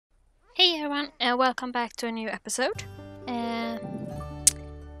everyone, and welcome back to a new episode.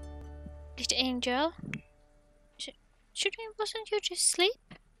 Little Angel, wasn't you just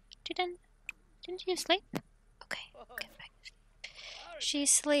sleep? Didn't you sleep? Okay, get back.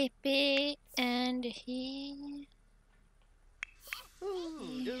 She's sleepy, and he.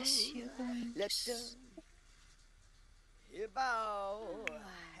 Yes, you're going to sleep.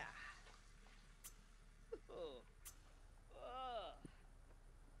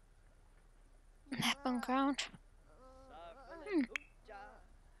 Nap on ground.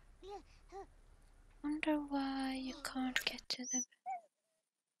 Wonder why you can't get to the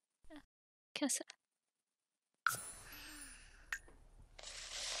cancel.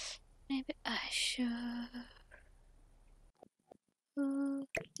 Maybe I should.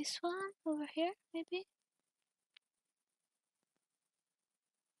 This one over here, maybe.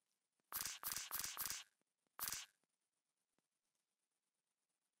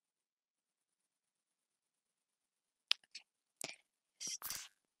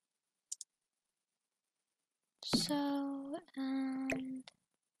 So,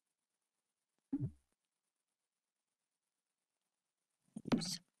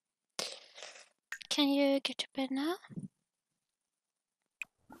 can you get to bed now?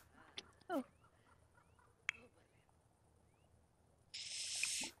 Oh.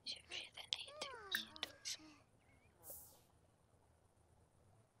 You really need to eat.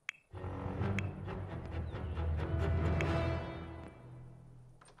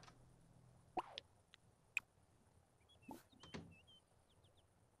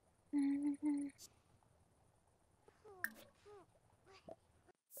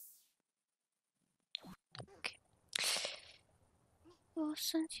 Okay.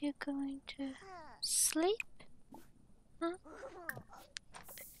 Wasn't you going to sleep? Huh?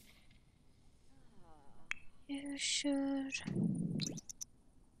 You should.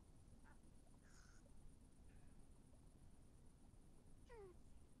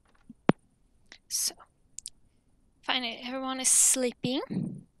 So, finally, everyone is sleeping.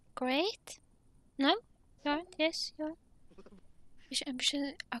 Great. No? You are? Yes, you are.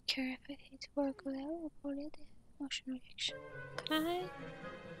 Ambition occur if I hate work well or the emotional reaction. Okay.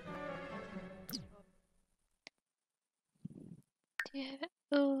 Do you have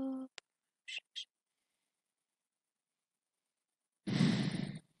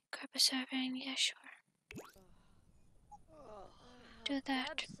grab a serving? Yeah, sure. Do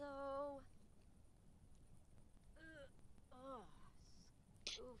that.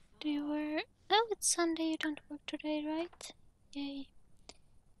 Do you work? Oh, it's Sunday. You don't work today, right? Yay.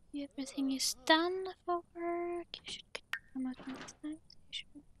 Everything is done for work. You should get promoted next time.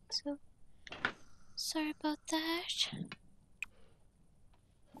 So sorry about that.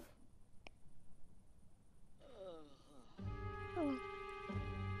 Oh.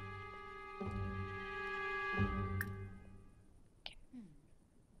 Okay.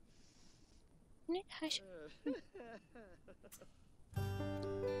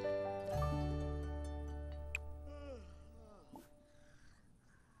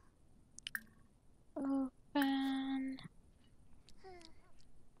 Open.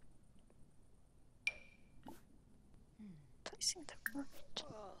 Placing the word.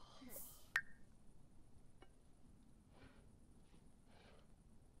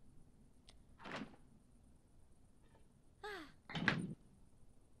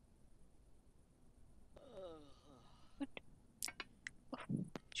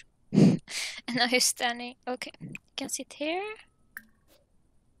 And now you're standing. Okay, you can sit here.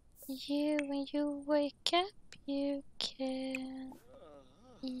 When you wake up, you can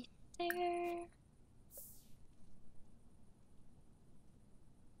eat there.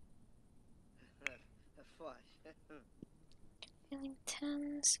 Feeling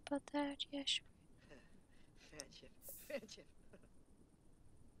tense about that? Yeah, sure.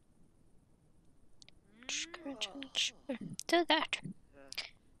 Do that.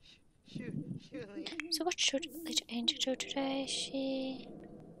 So what should little Angel do today?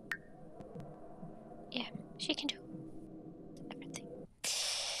 She can do everything.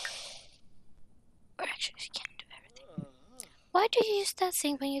 Or actually, she can't do everything. Why do you use that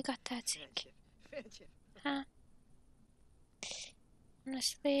thing when you got that thing? Huh?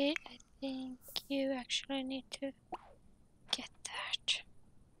 Honestly, I think you actually need to get that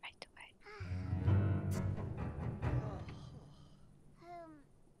right away.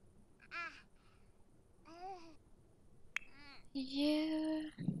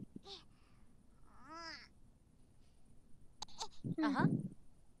 You...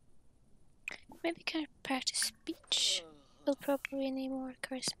 Maybe can practice speech. We'll probably need more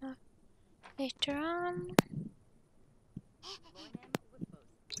charisma later on.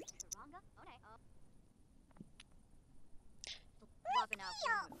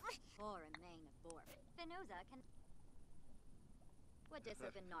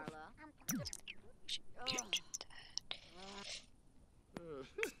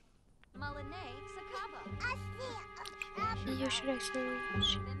 You should actually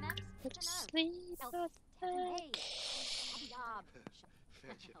go to sleep outside.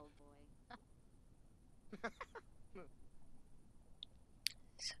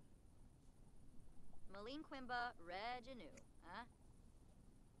 Malin Quimba, Reginu, huh?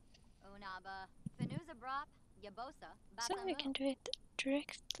 Unaba, Fenuza Brop, Yabosa, So we can do it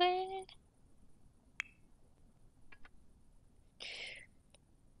directly.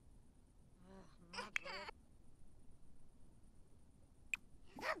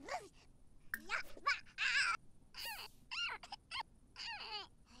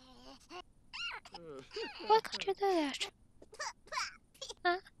 Why can't you do that?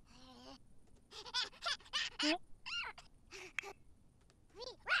 Huh? Yeah.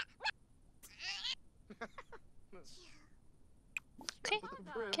 Okay,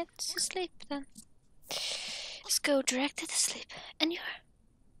 get to sleep then. Just go directly to sleep. And you're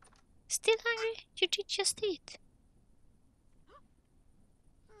still hungry? You did just eat.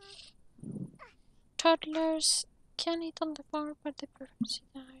 Toddlers can eat on the floor, but they prefer to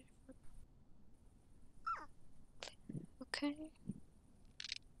sit down. Okay.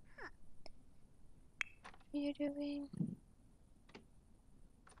 What are you doing?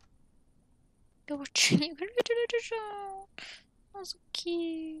 You're watching the show. That's so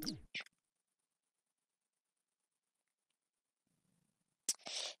cute.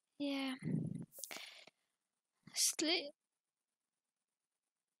 Yeah. Sleep.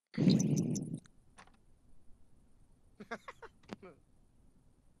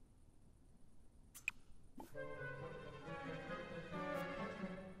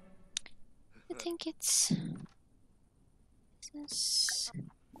 I think it's since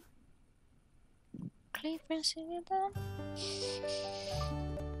Cleveland's done.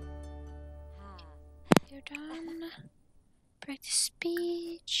 You're done. Practice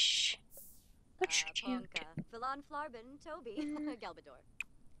speech. What should you do? Filon Flarbin, Toby, Galbador.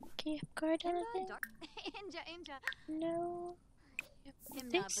 Can you upgrade anything? Inja, Inja. No.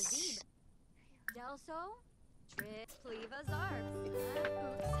 Himna This. Bazib. Delso. Trip, Pleva Zarbs.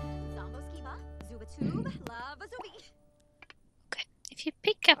 Zomboskiba. Zubatube. Lava Zubi. Okay, if you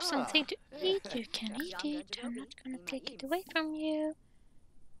pick up something to eat, you can eat it. I'm not gonna take it away from you.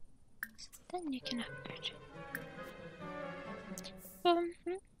 So then you can upgrade.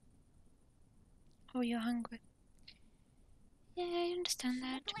 Oh, you're hungry. Yeah, I understand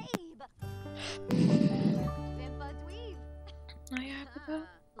that. Vimpa Dweeb. Now you have to go.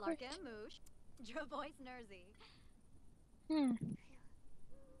 Larkin Moosh. Dravois Nersey.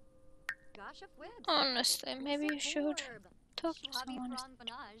 Gosh of Wibs. Honestly, maybe you should talk to Schwabi someone.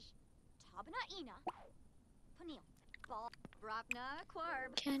 Franvanage. Tabana Ina. Panil. Ball. Brapna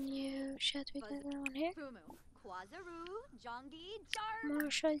Quarb. Can you chat with anyone here? Pumu. Quazaru. Jongi. Jar. More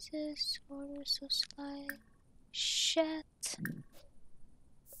choices, orders of slide. Chat.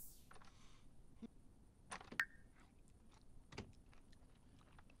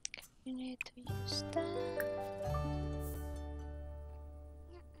 You need to use that.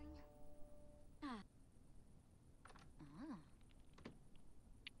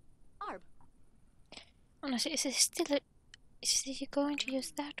 Arb. Honestly, is it still is he going to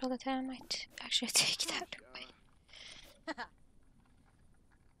use that all the time? I might actually take that away.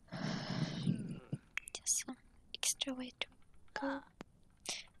 Just some extra way to go.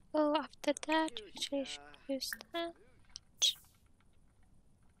 Oh, after that, you actually should use that.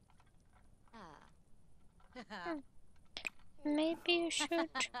 Maybe you should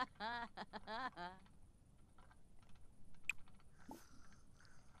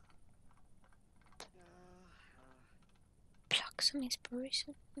pluck some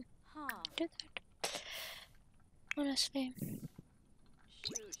inspiration. Do that. Honestly.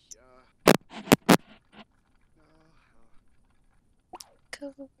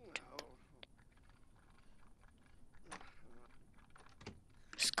 Go.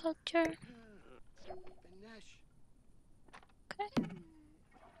 Sculpture. Okay.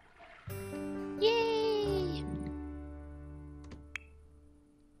 Yay!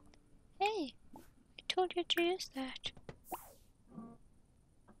 Hey, I told you to use that.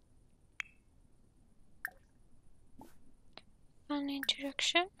 Fun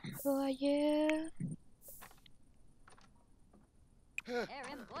introduction. Who are you?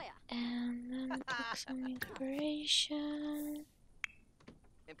 And then take some inspiration.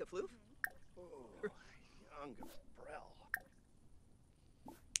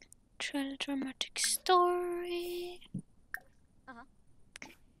 Tell a dramatic story.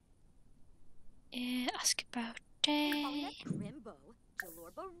 Ask about day. Crimbo,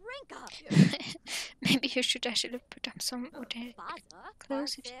 Jalorba Rinka. Maybe you should actually put on some other Baza,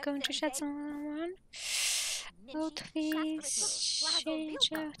 clothes if you're going to chat someone on. Please change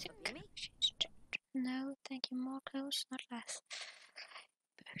out. No, thank you. More clothes, not less.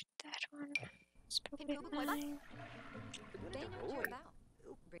 Put that one. It's probably fine.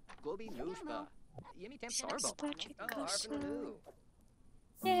 Globy Nushba. Yemi Temp It's Sarbo. logic Oh, also. Arpanu.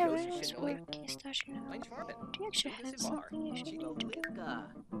 Yeah, Yoshi where is Shinoi. work? He's starting now. Mein Schwarben. Do you actually have something you should be Chico doing? Wicca.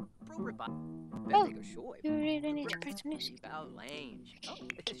 Probriba. Oh, Bethig Shoy. you really need to practice music. About Lange. Oh,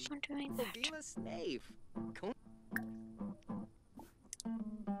 I'm doing that. Vila Snave.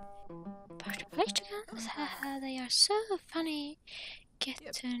 But wait again. Haha, they are so funny.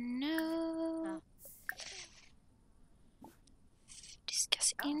 Get to know.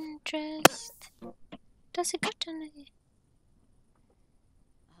 Discuss interest. Does it got any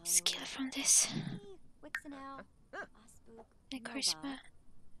skill from this? Wixenau, Ospook, The charisma.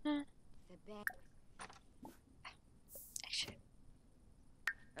 Actually,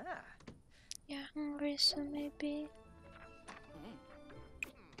 Ah. yeah, hungry, so maybe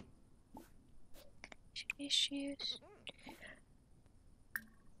issues.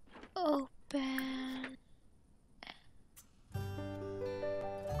 Open.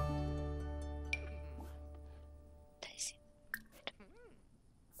 Daisy.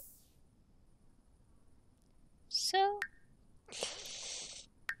 So,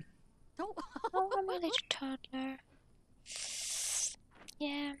 oh, I'm a little toddler.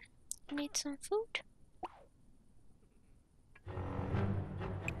 Yeah, I need some food.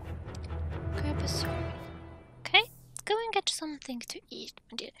 Grab a sword. Okay, go and get something to eat,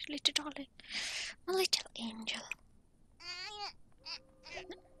 my dear little darling. My little angel.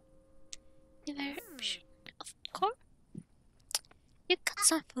 Of course. You got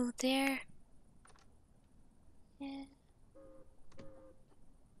some food there. Yeah.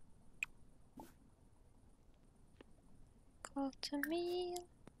 Go to meal.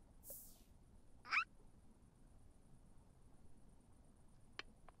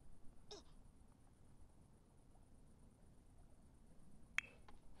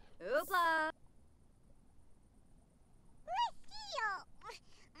 Oopla.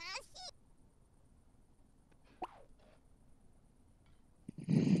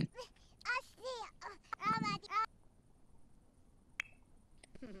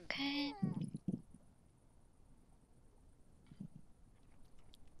 Okay.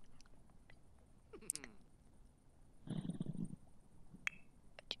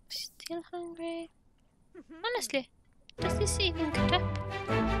 But you're still hungry. Honestly, does this even get up?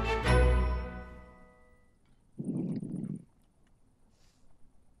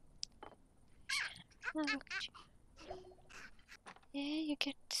 Oh, look at you. Yeah, you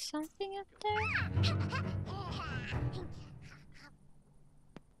get something up there?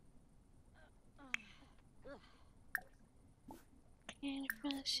 Clean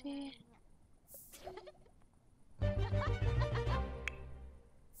fancy.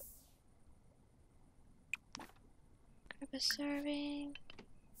 Grab a serving.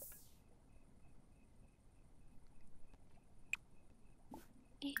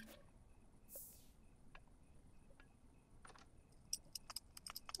 Eat.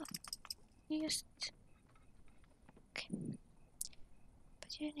 Oh, you just... Okay.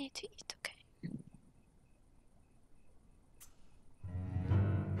 But you need to eat, okay?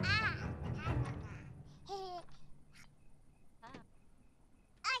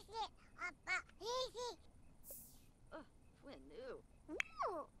 When new.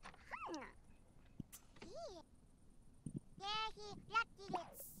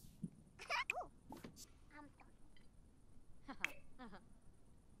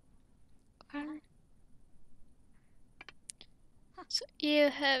 So you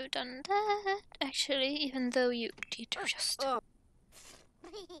have done that, actually, even though you did just... But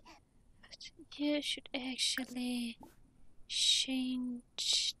you should actually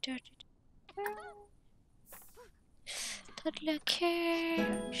change toddler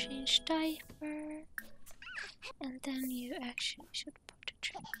care, change diaper, and then you actually should put the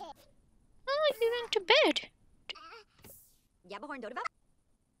drink. Oh, you went to bed. Yabahorn Dodaba?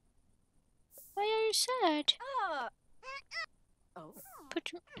 Why are you sad? Oh.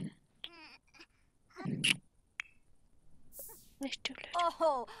 Put your... Little.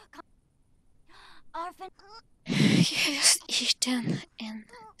 Oh. Orphan. You just eaten and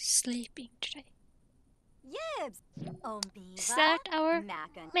sleeping today. Yibs. Is that our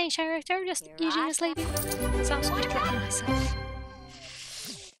Mackin. main character just eating and sleeping? Sounds like that myself.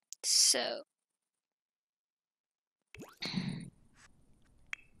 So...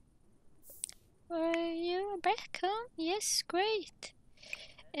 Are you back home? Yes, great.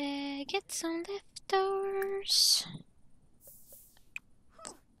 Get some leftovers.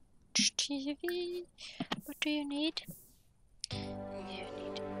 TV. What do you need? You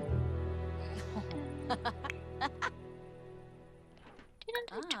need.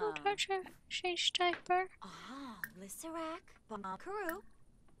 Didn't I told her to change diaper? Ah, Lissarak, Bamakaru.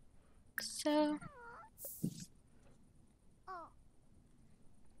 So.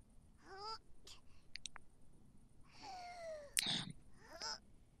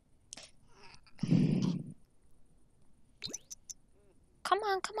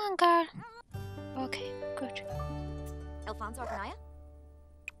 Come on, girl. Okay, good. Alfonso Arpanaya?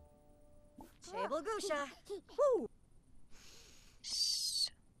 Shable Gusha. Woo!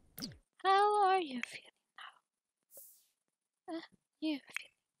 So, how are you feeling now? You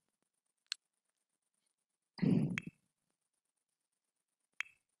feel.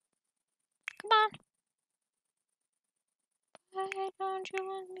 Come on. Why don't you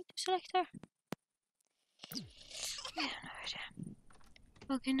want me to select her? Yeah, no idea.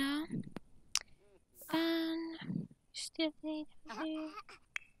 Okay, now. And still need you.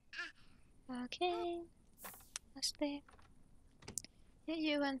 Okay. Sleep. Yeah,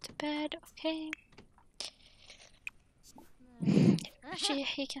 you went to bed. Okay.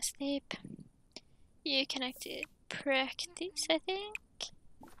 He can sleep. You can actually practice, I think.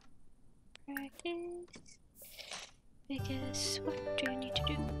 Practice. Because what do you need to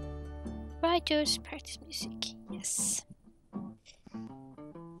do? Write yours, practice music. Yes.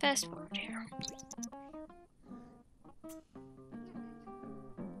 Fast forward here.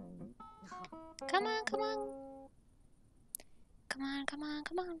 Come on, come on. Come on, come on,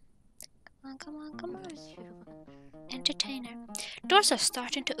 come on. Come on, come on, come on. Entertainer. Doors are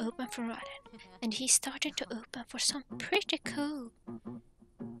starting to open for Rodden, and he's starting to open for some pretty cool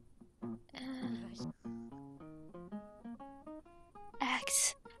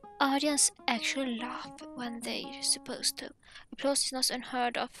acts. Audience actually laugh when they're supposed to. Applause is not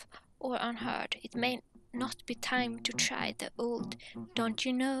unheard of or unheard. It may not be time to try the old "Don't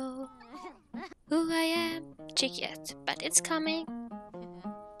you know who I am?" trick yet, but it's coming.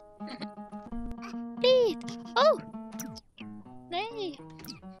 Pete! Oh! Nay!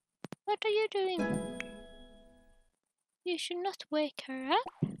 What are you doing? You should not wake her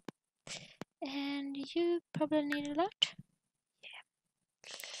up. And you probably need a lot. Yeah.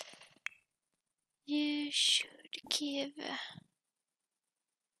 You should give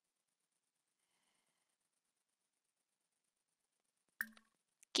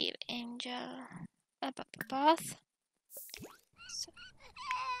Angel a bath. So,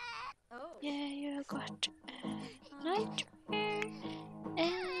 yeah, you got a nightmare,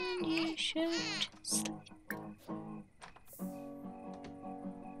 and you should sleep.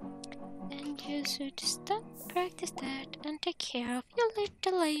 And you should stop, practice that, and take care of your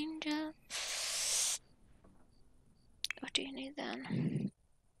little angel. What do you need then?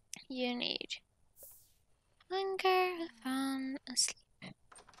 You need hunger, fun, and sleep.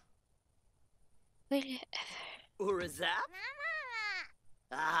 Will you ever? Urazap?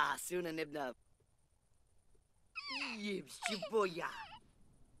 Ah, Suna Nibna. Yibs, Chiboya.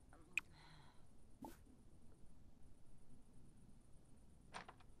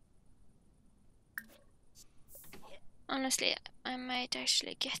 Honestly, I might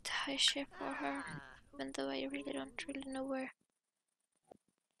actually get a high share for her, even though I don't really know where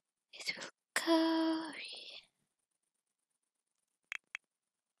it will go.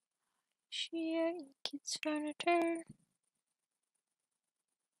 Share in kids' furniture.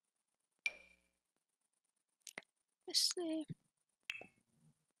 Let's see.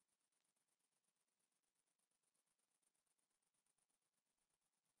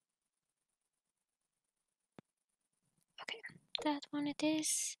 Okay, that one it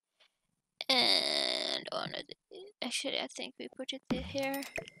is. And on it, actually, I think we put it here.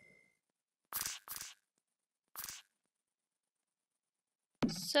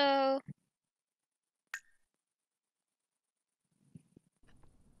 So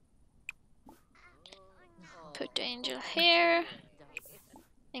put Angel here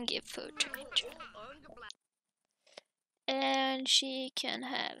and give food to Angel. And she can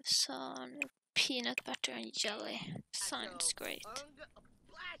have some peanut butter and jelly. Sounds great.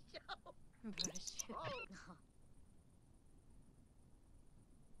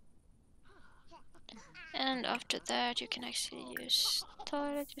 And after that you can actually use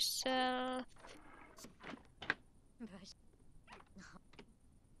toilet yourself.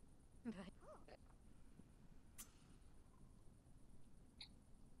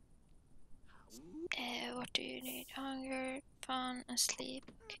 What do you need? Hunger, fun, and sleep.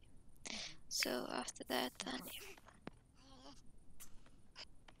 Okay. So after that, then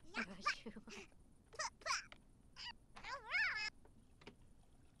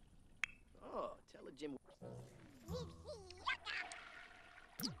Oh, tell a Jim.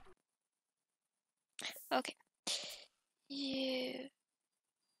 okay. You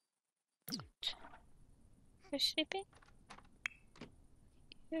are sleeping.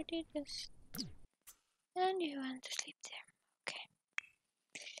 You did this, and you want to sleep there. Okay.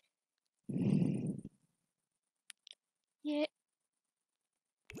 Yeah,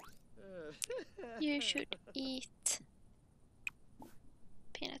 you should eat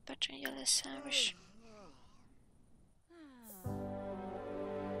peanut butter and jelly sandwich.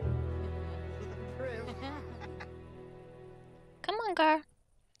 Come on, girl.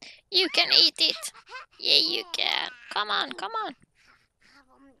 You can eat it. Yeah, you can. Come on, come on.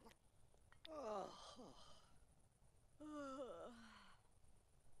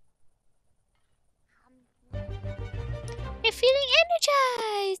 You're feeling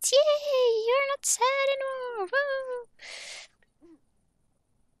energized. Yay! You're not sad anymore.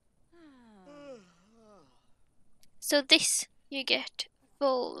 Woo! So this you get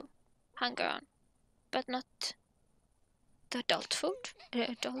full hunger on, but not the adult food,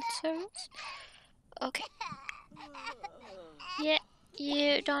 the adult service. Okay. Yeah,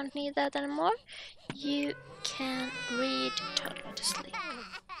 you don't need that anymore. You can read toddler to sleep.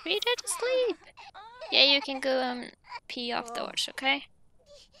 Read her to sleep. Yeah, you can go and pee afterwards, okay?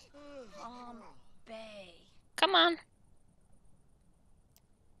 Bay. Come on.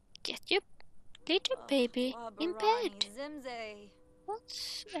 Get your little baby in bed. Zimze.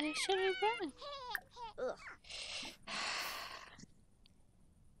 What's actually wrong? Ugh.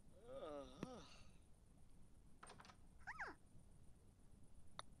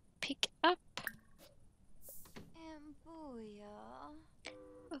 Pick up. And booyah.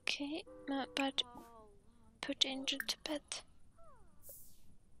 Okay, but put Angel to bed.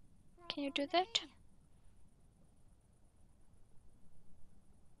 Can you do that?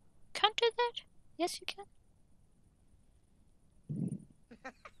 Can't do that? Yes, you can.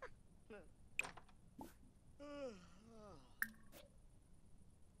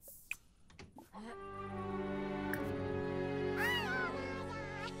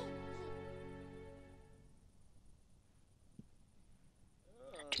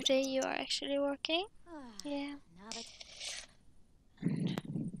 Today you are actually working? Yeah.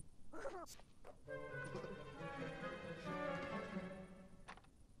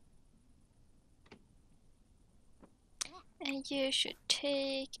 And you should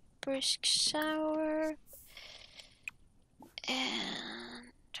take a brisk shower.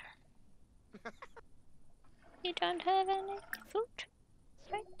 And you don't have any food,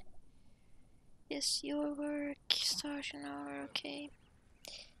 right? Yes, your work starts an hour, okay.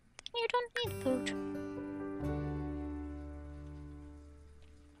 You don't need food.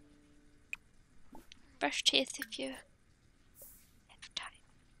 Brush teeth if you have time,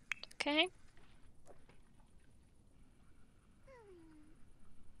 okay?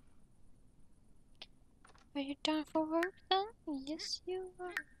 Are you done for work then? Yes, you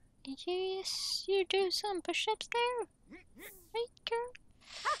are. Yes, you do some push-ups there. Right, girl?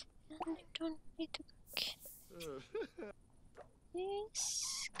 And you don't need to cook.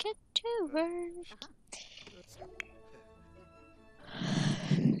 Yes, get to work.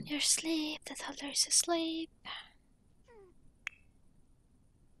 You're asleep, the toddler is asleep.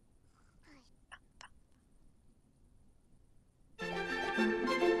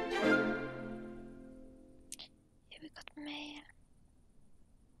 Here we got mail.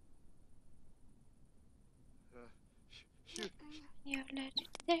 You've let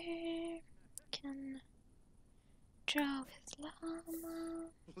it there. Can draw with llama.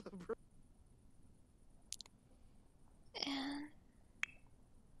 And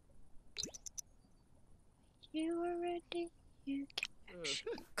you are ready. You can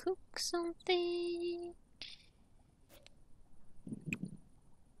actually cook something.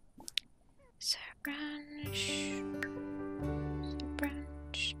 Serve brunch. Serve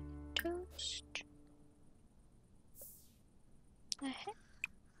brunch. Toast.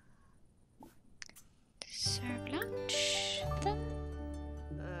 Serve lunch. Then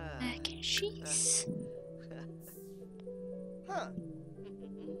mac and cheese.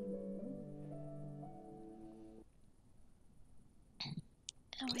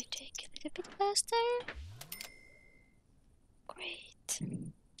 And we take a little bit faster. Great.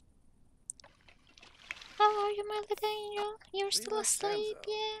 How are you, my little angel? You're still asleep,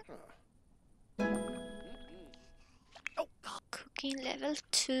 yeah? Cooking level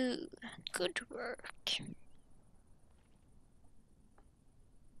 2. Good work.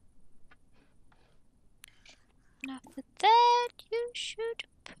 And after that, you should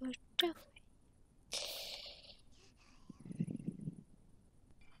put away.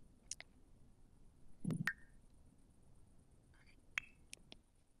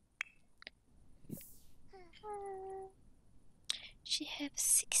 She have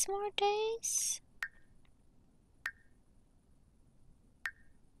 6 more days.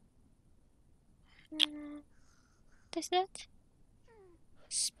 What is that?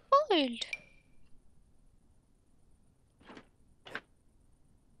 Spoiled.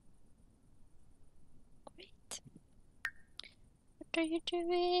 Great. What are you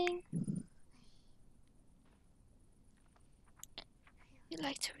doing? You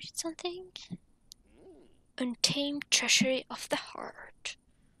like to read something? Untamed Treasury of the Heart.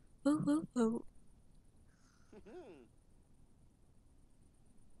 Ooh, ooh, ooh.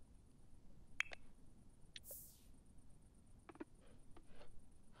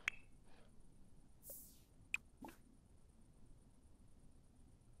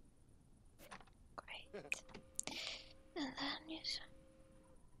 Great. And then you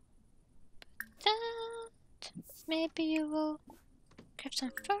put that. Maybe you will grab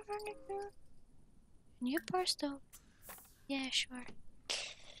some furniture. New bar stove. Yeah, sure.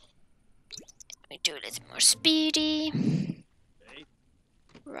 We do a little more speedy. Hey,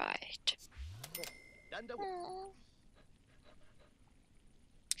 Right. Danda.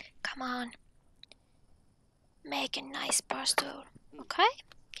 Come on. Make a nice bar stool. Okay?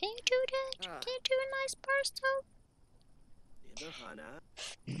 Can you do that? Can you do a nice bar stool? Neither Hana.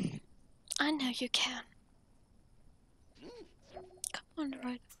 I know you can. Come on,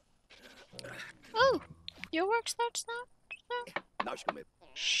 right. Oh! Your work starts now? Nashkume.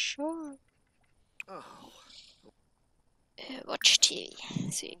 Sure. Oh. Watch TV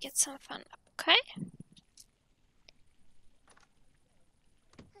so you get some fun up, okay?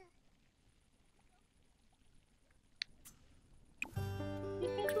 You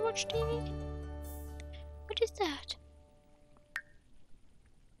need to watch TV? What is that?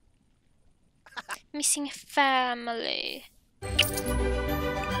 Missing family. Oh.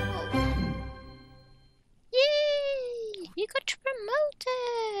 Yay! You got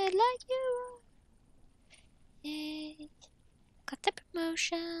promoted like you. Yay. Got the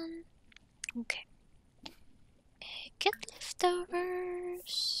promotion. Okay. Get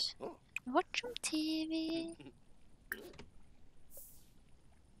leftovers. Watch some TV.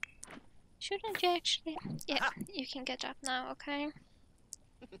 Shouldn't you actually? Yeah, you can get up now, okay?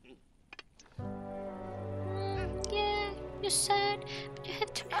 Yeah, you're sad, but you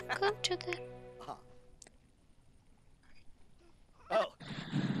had to go to the... Oh.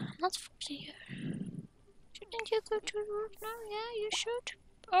 Not forcing you. Shouldn't you go to work now? Yeah, you should.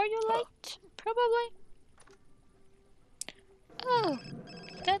 Are you late? Probably. Oh,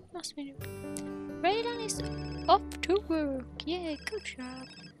 that must be... Raylan is off to work. Yeah, good job.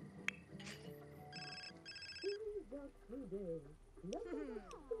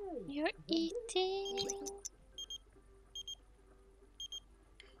 You're eating.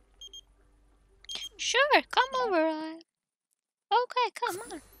 Sure, come over. Okay, come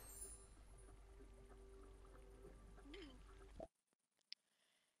on.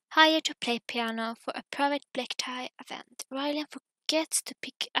 Hired to play piano for a private black tie event. Rylan forgets to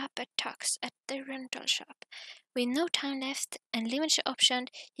pick up a tux at the rental shop. With no time left and limited options,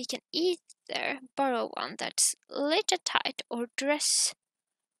 he can either borrow one that's a little tight or dress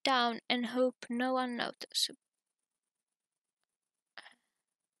down and hope no one notices.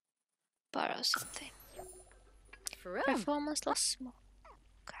 Borrow something. Performance loss small.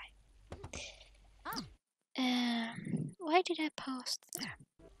 Okay. Why did I pause there?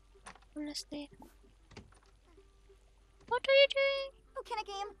 Honestly. What are you doing? Oh, can a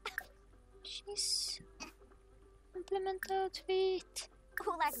game? She's implement outfit.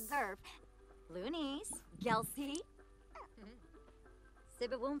 Kulak Zerb. Loonies. Gelsey.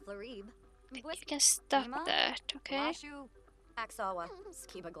 Sibawum Florib. You can stop that, okay? Lashu. Aksawa.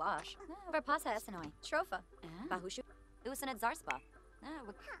 Skiba Glash. Verpasa Esenoi. Trofa. Bahushu. Usanad Zarspa.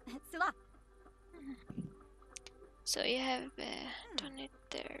 Sula. So you have done it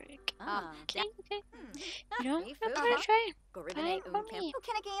there. Okay. You don't Hey, have food, to huh? try. Goribane Fine for me. Oh,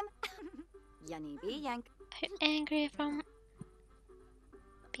 can a game? Yanibi Yank. Are you angry from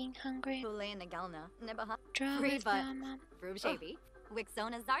being hungry? Hule Nagalna. Nebaha. Draw Free with butt. mama. Frub Shaby.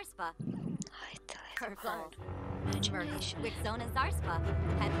 Wixona Zarspa. Kerflol. Imagination. Wixona Zarspa.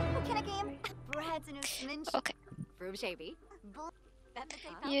 Head. Oh, can a game? Bread and Usminch. Okay, Frub Shaby.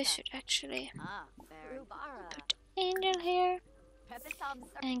 you should actually Fair. put Angel here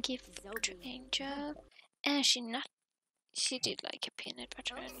and give food to Angel. And she's not She did like a peanut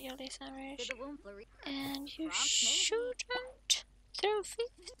butter and jelly sandwich. Did the womb flurry? And you Prompt maybe. shouldn't throw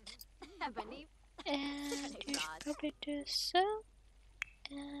fifth. Ebony. And you should God. probably do so.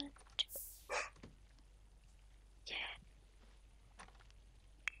 And yeah.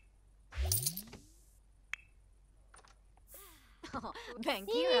 Oh, thank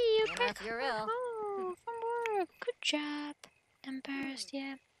Yay, you. you're And back. if you're ill. Oh, from work. Good job. Embarrassed,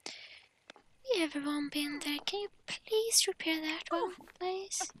 yeah. Yeah, everyone been there. Can you please repair that one,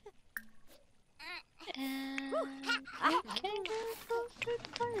 please? And you can go to the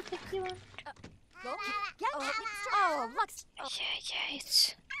toilet if you want. Go. Yeah. Oh, Lux. Oh. Yeah,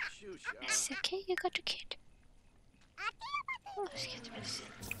 it's okay. You got a kid. Oh, excuse me.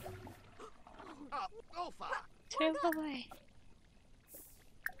 Go far. Throw away.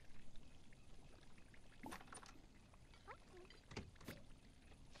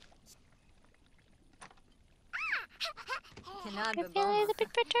 Cannot You be feel a little bit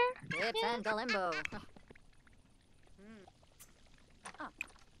better? Hips and Galimbo. Oh.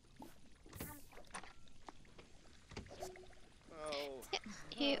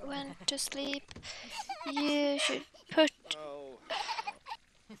 You went to sleep. You should put Oh.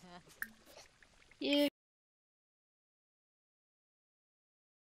 you.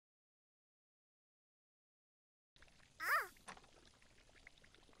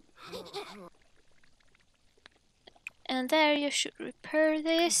 And there you should repair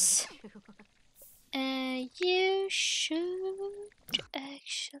this. And you should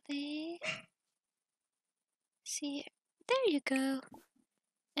actually see. There you go.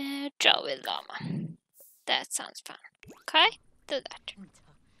 Draw with llama. That sounds fun. Okay, do that.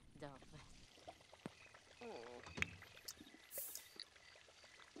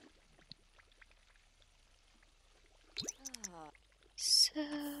 So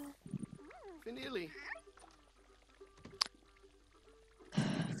Finili.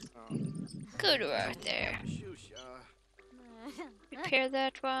 good work there. Repair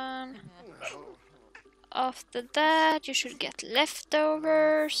that one. After that, you should get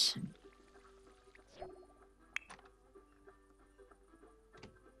leftovers.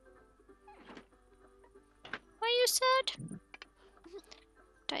 What you said?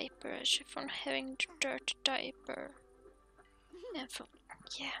 Diaper from having dirty diaper. And from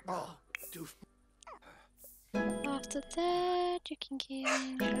yeah. Oh, doof. After that, you can give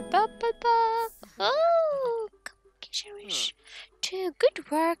Angel a bubble bath. Oh, wish. Good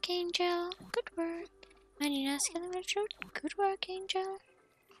work, Angel. Good work. And you ask him the truth. Good work, Angel.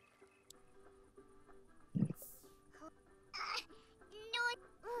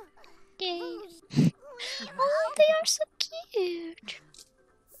 Yay. Oh, they are so cute.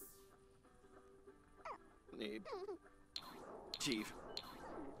 Need. Chief.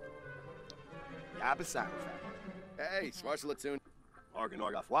 Yabba Hey, Swartz Latoon. Organ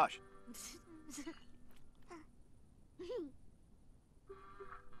off wash.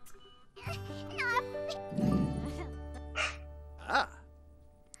 Ah.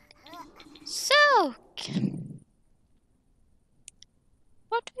 So,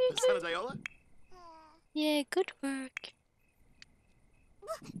 what do you do? Ziola? Yeah, good work.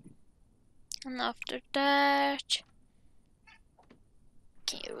 And after that,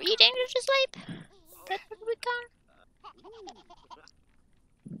 can you read Angel to sleep? That's what we can.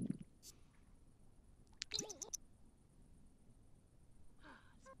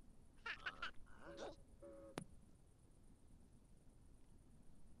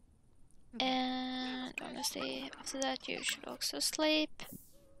 And honestly, after that you should also sleep.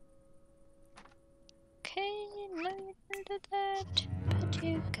 Okay, now you can do that. But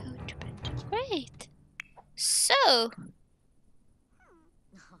you go to bed. Great. So,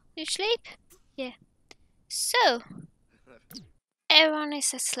 you sleep? Yeah. So, everyone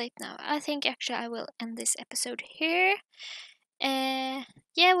is asleep now. I think actually I will end this episode here.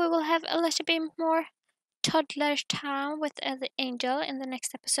 Yeah, we will have a little bit more toddler time with the angel in the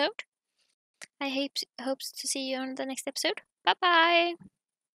next episode. I hope to see you on the next episode. Bye bye.